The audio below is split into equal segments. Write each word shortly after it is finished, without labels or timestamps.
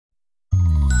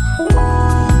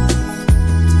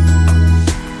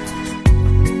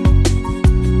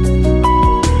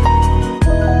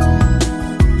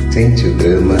sente o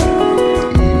drama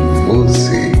e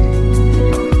você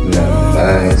na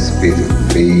mais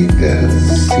perfeita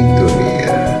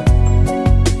sintonia.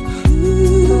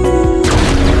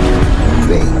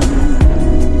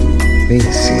 Vem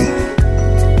sim,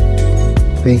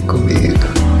 vem comigo.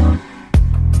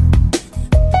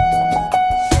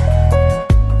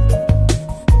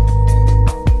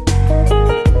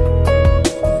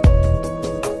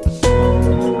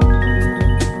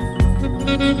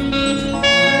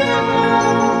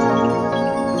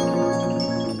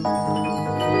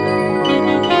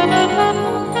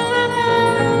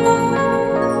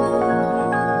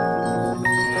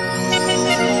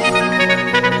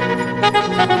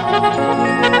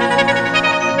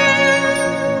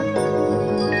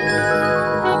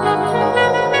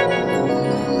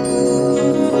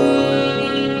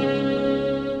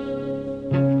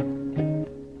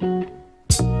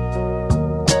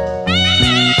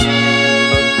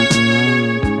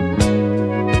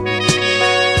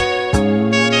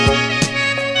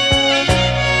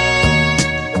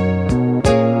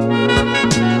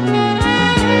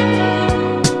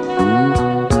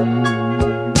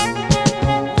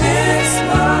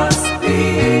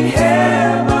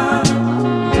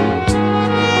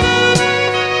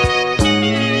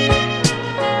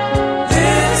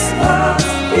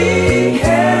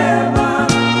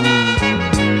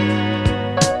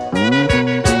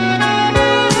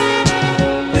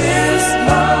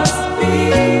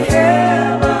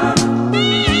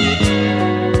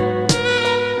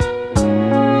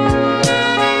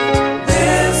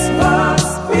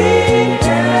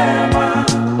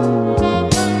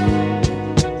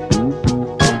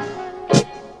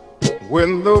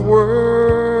 When the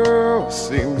world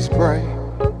seems bright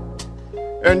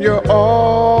and you're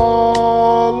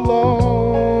all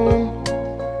alone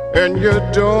and you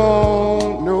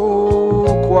don't know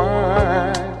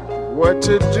quite what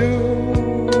to do,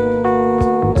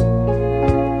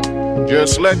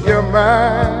 just let your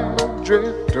mind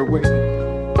drift away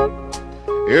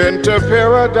into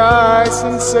paradise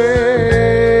and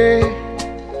say,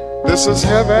 this is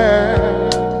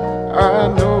heaven, I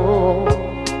know.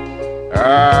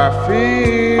 I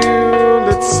feel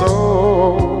it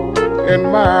so in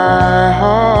my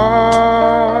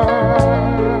heart.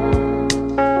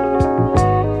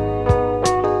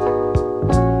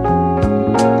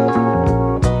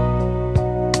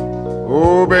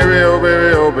 Oh baby, oh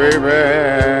baby, oh baby.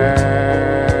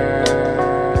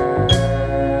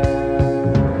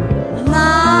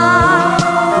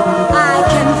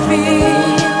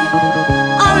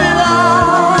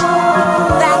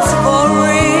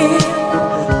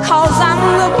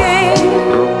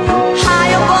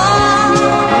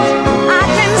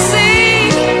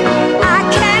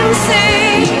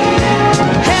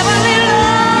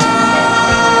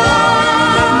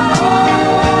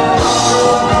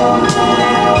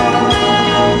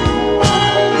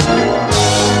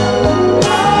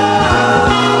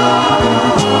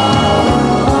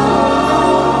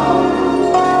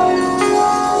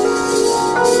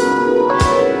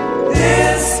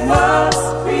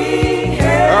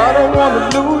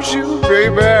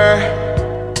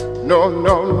 No,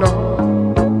 no, no.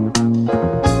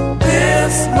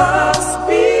 This must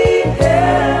be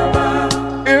heaven.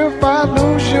 If I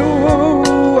lose you,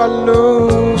 I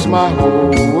lose my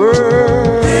whole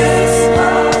world. This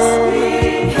must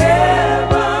be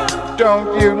heaven.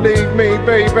 Don't you leave me,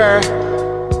 baby.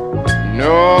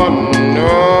 No,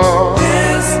 no.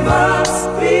 This must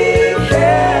be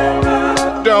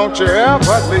heaven. Don't you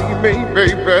ever leave me,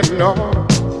 baby, no.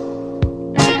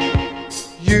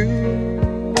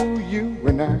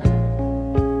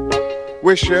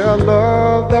 We share a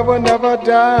love that will never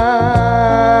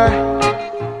die,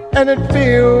 and it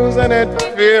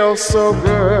feels so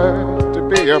good to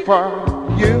be a part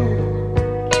of you.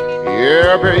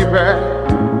 Yeah, baby,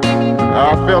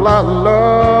 I feel our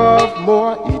love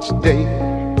more each day,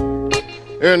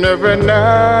 and every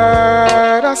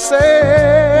night I say,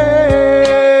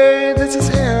 this is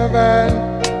heaven.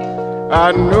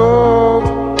 I know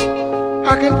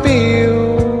I can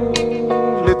feel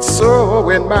it so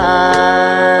in my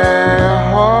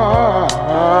heart.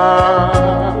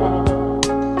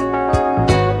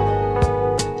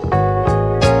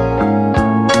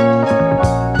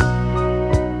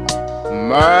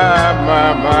 My.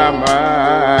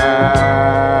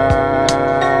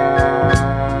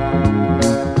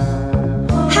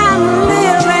 I'm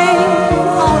living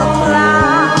on a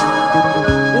cloud,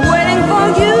 waiting for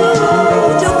you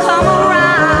to come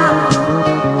around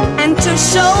and to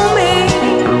show me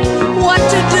what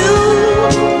to do.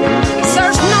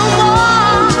 Search no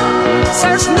more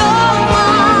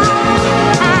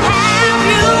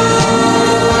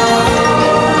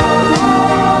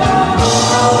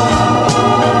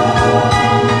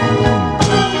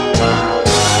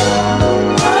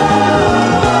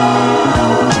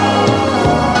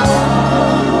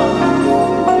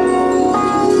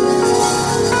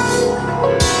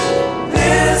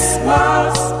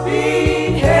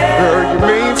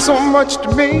much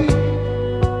to me.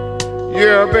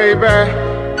 Yeah, baby,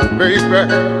 baby.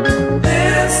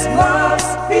 This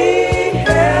must be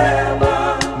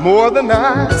heaven. More than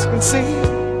eyes can see.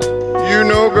 You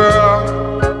know,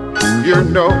 girl, you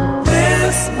know.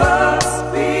 This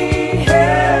must be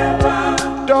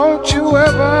heaven. Don't you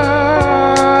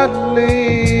ever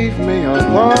leave me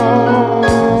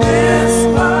alone. This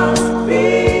must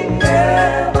be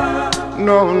heaven.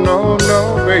 No, no,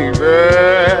 no, baby.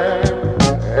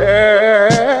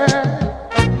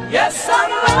 Yes,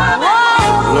 I'm loving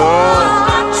you. Love.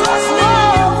 I'm trusting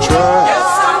you. Trust. Yes,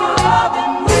 I'm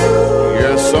loving you.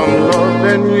 Yes, I'm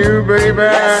loving you, baby.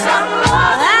 Yes, I'm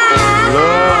loving you.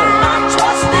 Love. I'm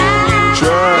trusting you.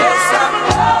 Trust. Yes, I'm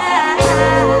loving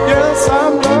you. Yes,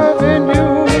 I'm loving you.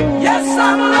 Yes,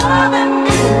 I'm loving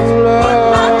you.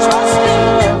 Love. I'm trusting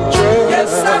you. Trust.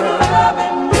 Yes, I'm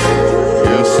loving you.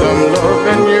 Yes, I'm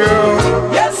loving you.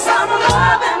 Yes, I'm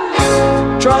loving you.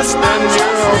 Trusting you.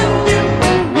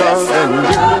 Yes, I'm Loving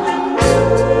you. loving you.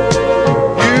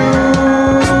 You.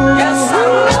 Yes,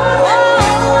 I'm loving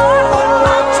you.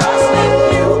 I'm trusting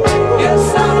you. Yes,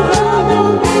 I'm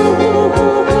loving you.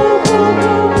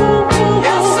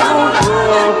 Yes, I'm loving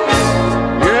you.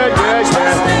 Yeah, yeah, yeah,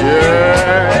 Trusting you.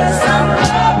 yeah. Yes, I'm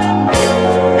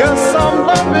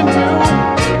loving you.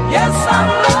 Yes, I'm loving you. Yes, I'm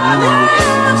loving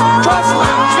you.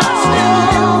 Trusting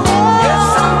you. Yes,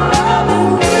 I'm loving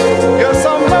you. Yes,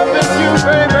 I'm loving you,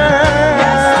 baby.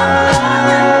 Yes, I'm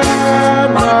loving you.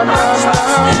 Na, na,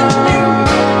 Trusting na. you.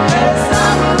 Yes,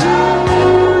 I'm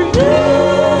loving you.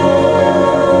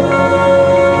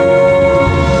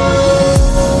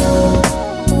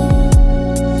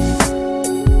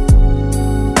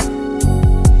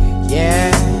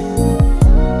 Yeah.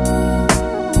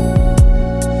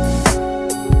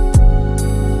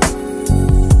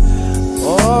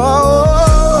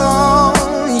 Oh,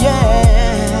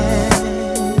 yeah.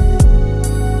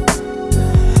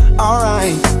 All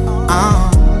right.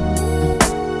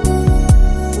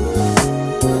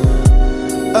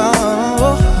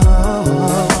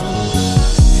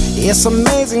 It's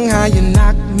amazing how you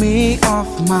knock me off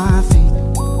my feet.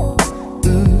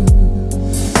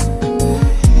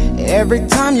 Every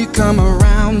time you come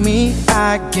around me,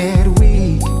 I get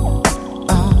weak.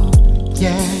 Oh,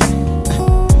 yeah.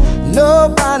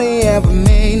 Nobody ever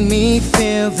made me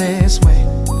feel this way.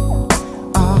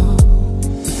 Oh,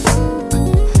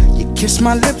 you kiss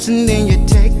my lips and then you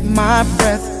take my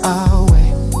breath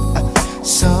away.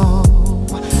 So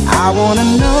I wanna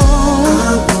know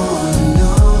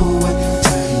what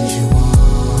turns you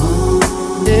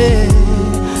on. Yeah,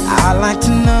 I like to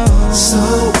know so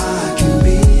I can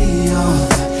be all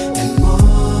that and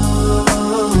more.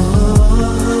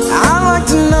 I like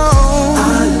to know.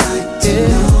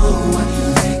 What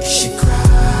makes you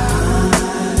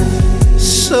cry.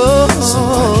 So I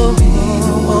can be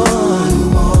the one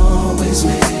who always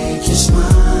make you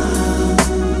smile.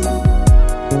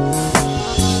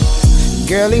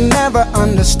 Girl, he never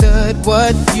understood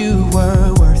what you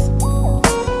were worth.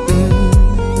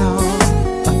 No.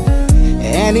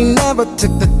 And he never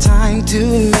took the time to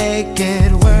make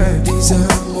it work.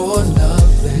 Deserve more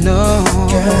love than no.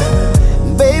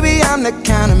 Girl. Baby, I'm the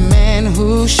kind of man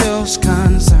who shows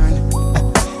concern.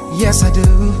 Yes, I do.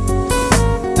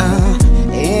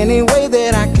 Any way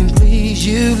that I can please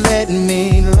you, let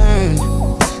me learn.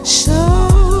 So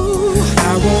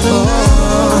I wanna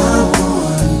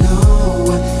know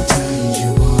what turns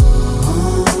you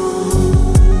on.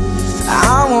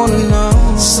 I wanna know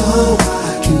so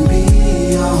I can be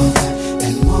all that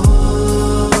and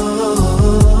more.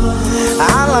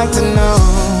 I like to know.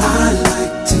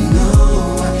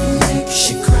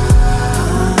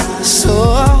 So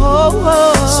I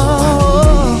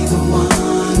can be the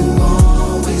one who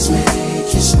always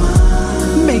make you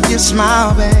smile. Make you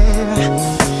smile, baby.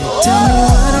 Tell me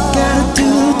what I gotta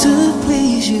do to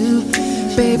please you.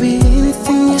 Baby,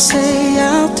 anything you say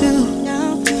I'll do.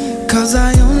 Cause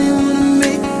I only wanna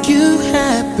make you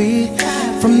happy.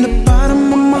 From the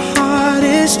bottom of my heart,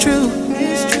 it's true.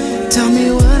 Tell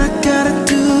me what I gotta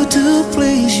do to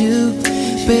please you.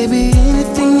 Baby,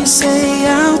 anything you say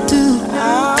I'll do.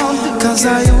 Cause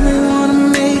I only wanna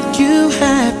make you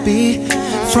happy.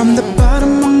 From the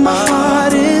bottom of my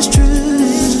heart, it's true.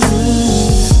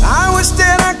 I wish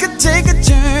that I could take a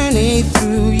journey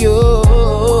through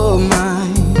your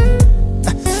mind.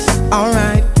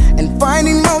 Alright, and find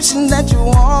emotion that you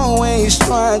always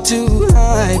try to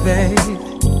hide, babe.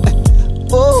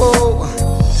 Oh,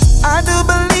 I do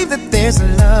believe that there's a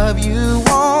love you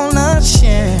wanna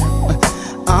share.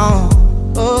 Oh,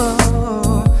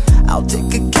 I'll take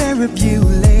good care of you,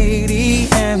 lady,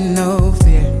 and no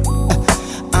fear.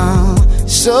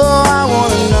 So I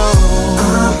wanna know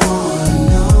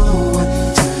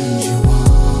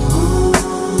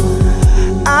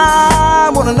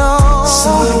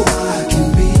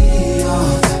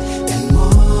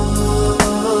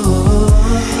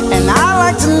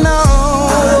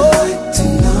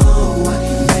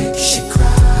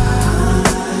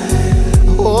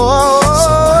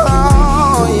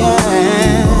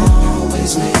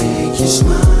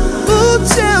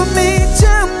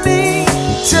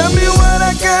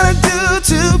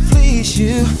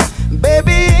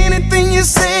Baby, anything you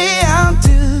say I'll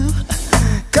do,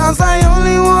 'cause I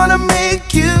only wanna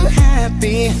make you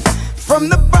happy. From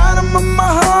the bottom of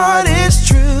my heart it's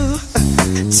true.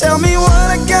 Tell me what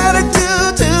I gotta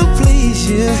do to please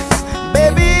you.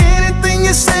 Baby, anything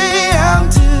you say I'll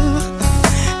do,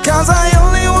 'cause I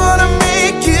only wanna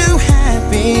make you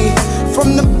happy.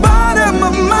 From the bottom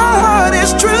of my heart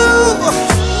it's true.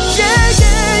 Yeah,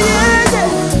 yeah, yeah, yeah.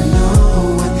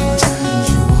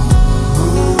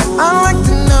 I like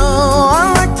to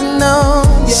know,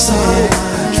 yeah. So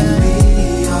I can be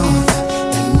all that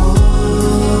and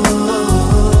more.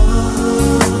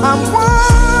 I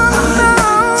wanna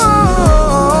know,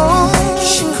 make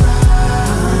you cry.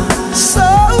 So,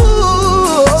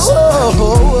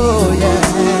 yeah.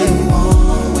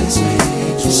 Always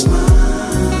make you smile.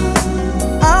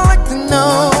 I like to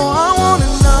know, I wanna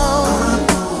know. I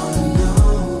wanna know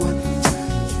what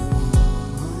turns you on.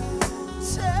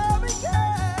 Tell me,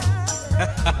 yeah.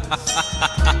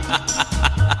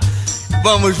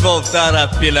 Vamos voltar a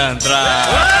pilantrar.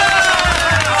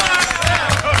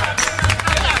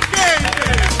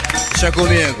 Deixa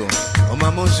comigo, uma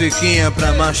musiquinha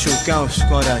pra machucar os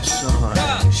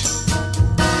corações.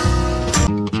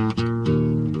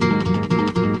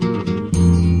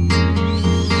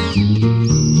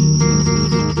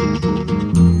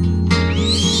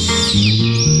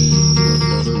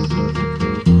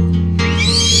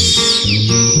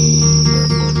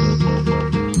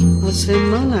 A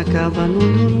semana acaba no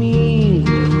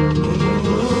domingo,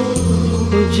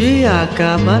 o dia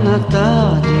acaba na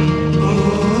tarde,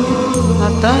 a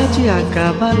tarde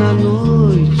acaba na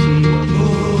noite,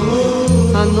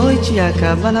 a noite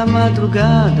acaba na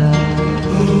madrugada.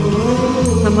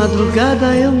 Na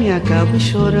madrugada eu me acabo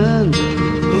chorando,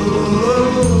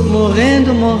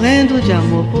 morrendo, morrendo de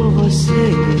amor por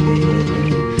você.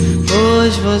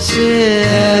 Pois você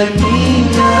é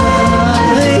minha,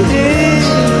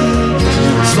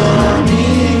 só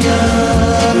minha,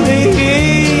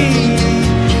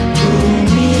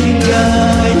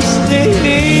 Domingas,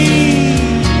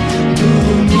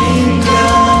 Domingas,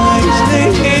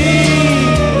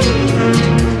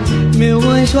 meu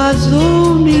anjo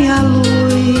azul, minha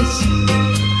luz,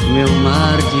 meu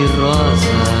mar de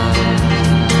rosa.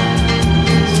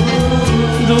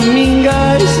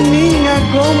 Domingas, minha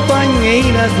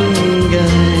companheira,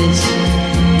 Domingas,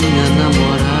 minha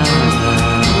namorada.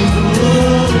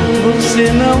 Você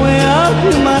não é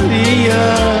Ave Maria,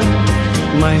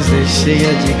 mas é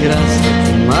cheia de graça,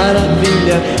 que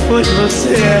maravilha, pois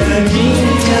você é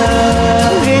minha,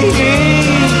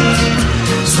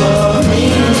 só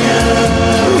minha,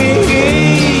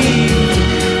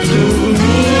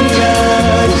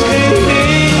 Domingas,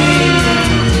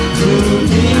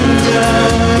 Domingas,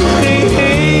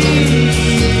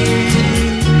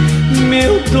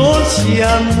 meu doce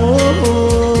amor.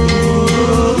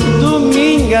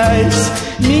 Domingas,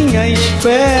 minha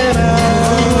espera,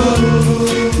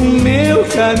 o meu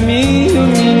caminho,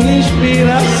 minha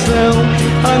inspiração,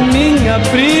 a minha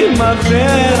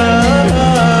primavera,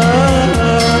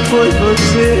 pois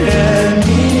você é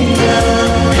minha,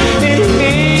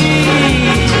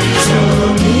 só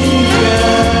minha,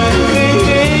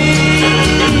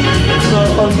 só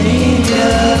minha,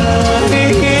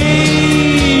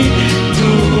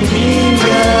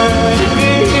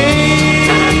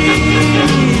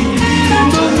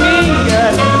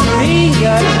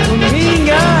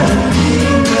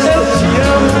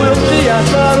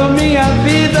 adoro minha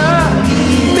vida,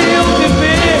 meu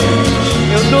viver,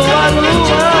 eu dou a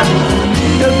lua,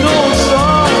 eu dou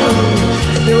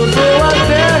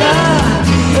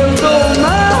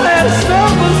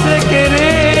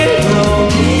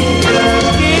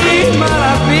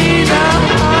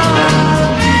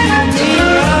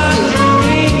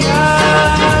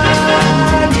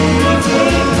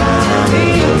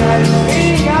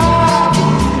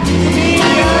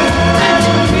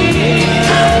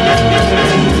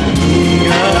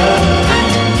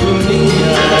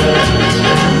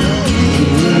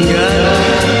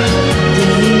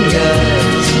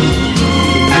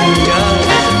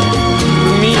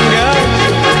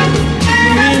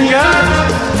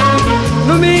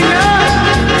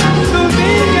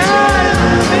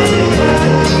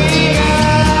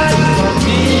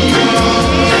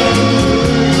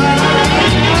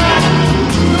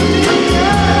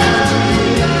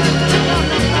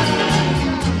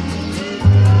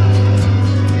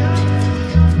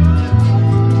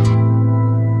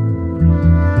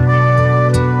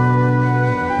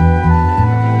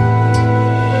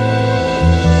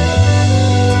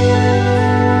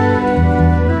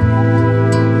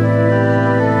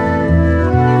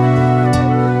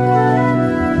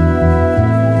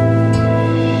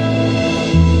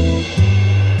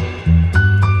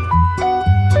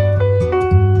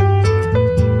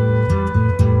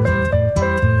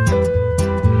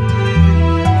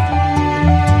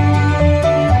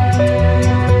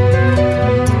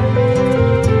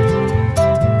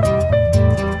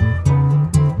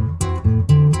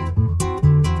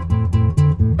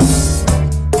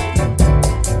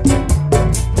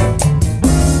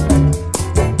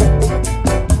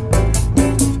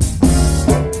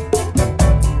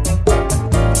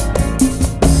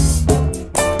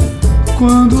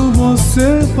quando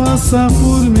você passar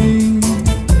por mim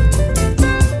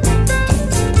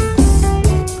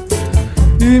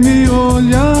e me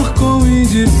olhar com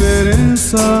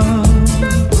indiferença,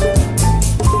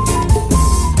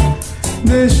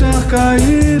 deixar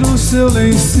cair o seu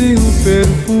lencinho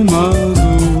perfumado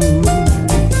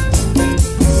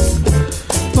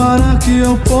para que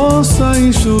eu possa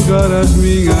enxugar as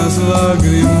minhas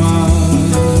lágrimas.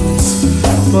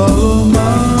 Palomares,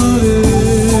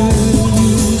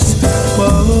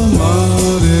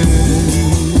 Palomares,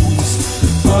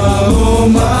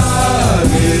 Palomares,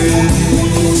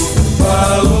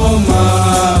 Palomares.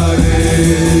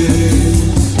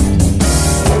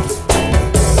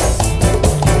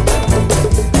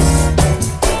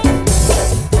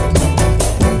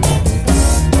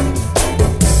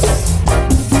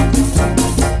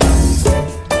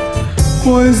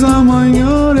 Pois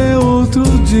amanhã é outro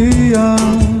dia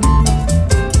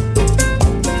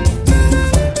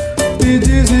e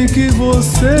dizem que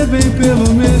você vem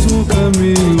pelo mesmo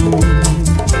caminho,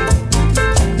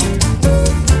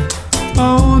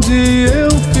 aonde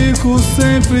eu fico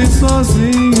sempre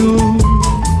sozinho,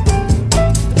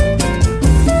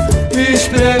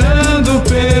 esperando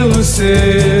pelos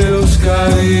seus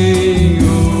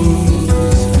carinhos.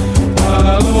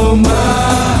 Palomares,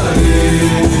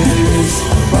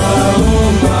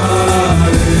 Palomares,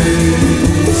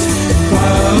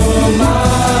 Palomares,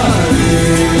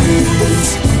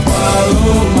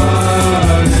 Palomares.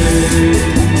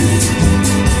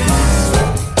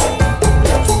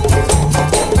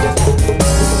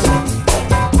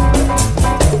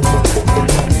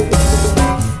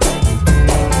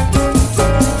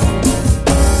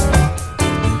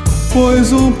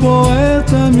 Pois um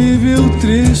poeta me viu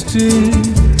triste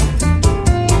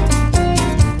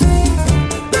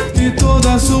e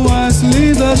todas suas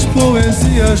lindas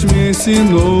poesias me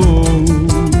ensinou.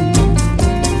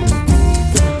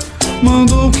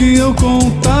 Mandou que eu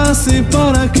contasse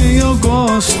para quem eu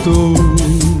gosto,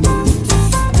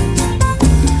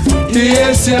 e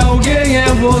esse alguém é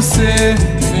você,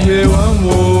 meu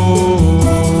amor.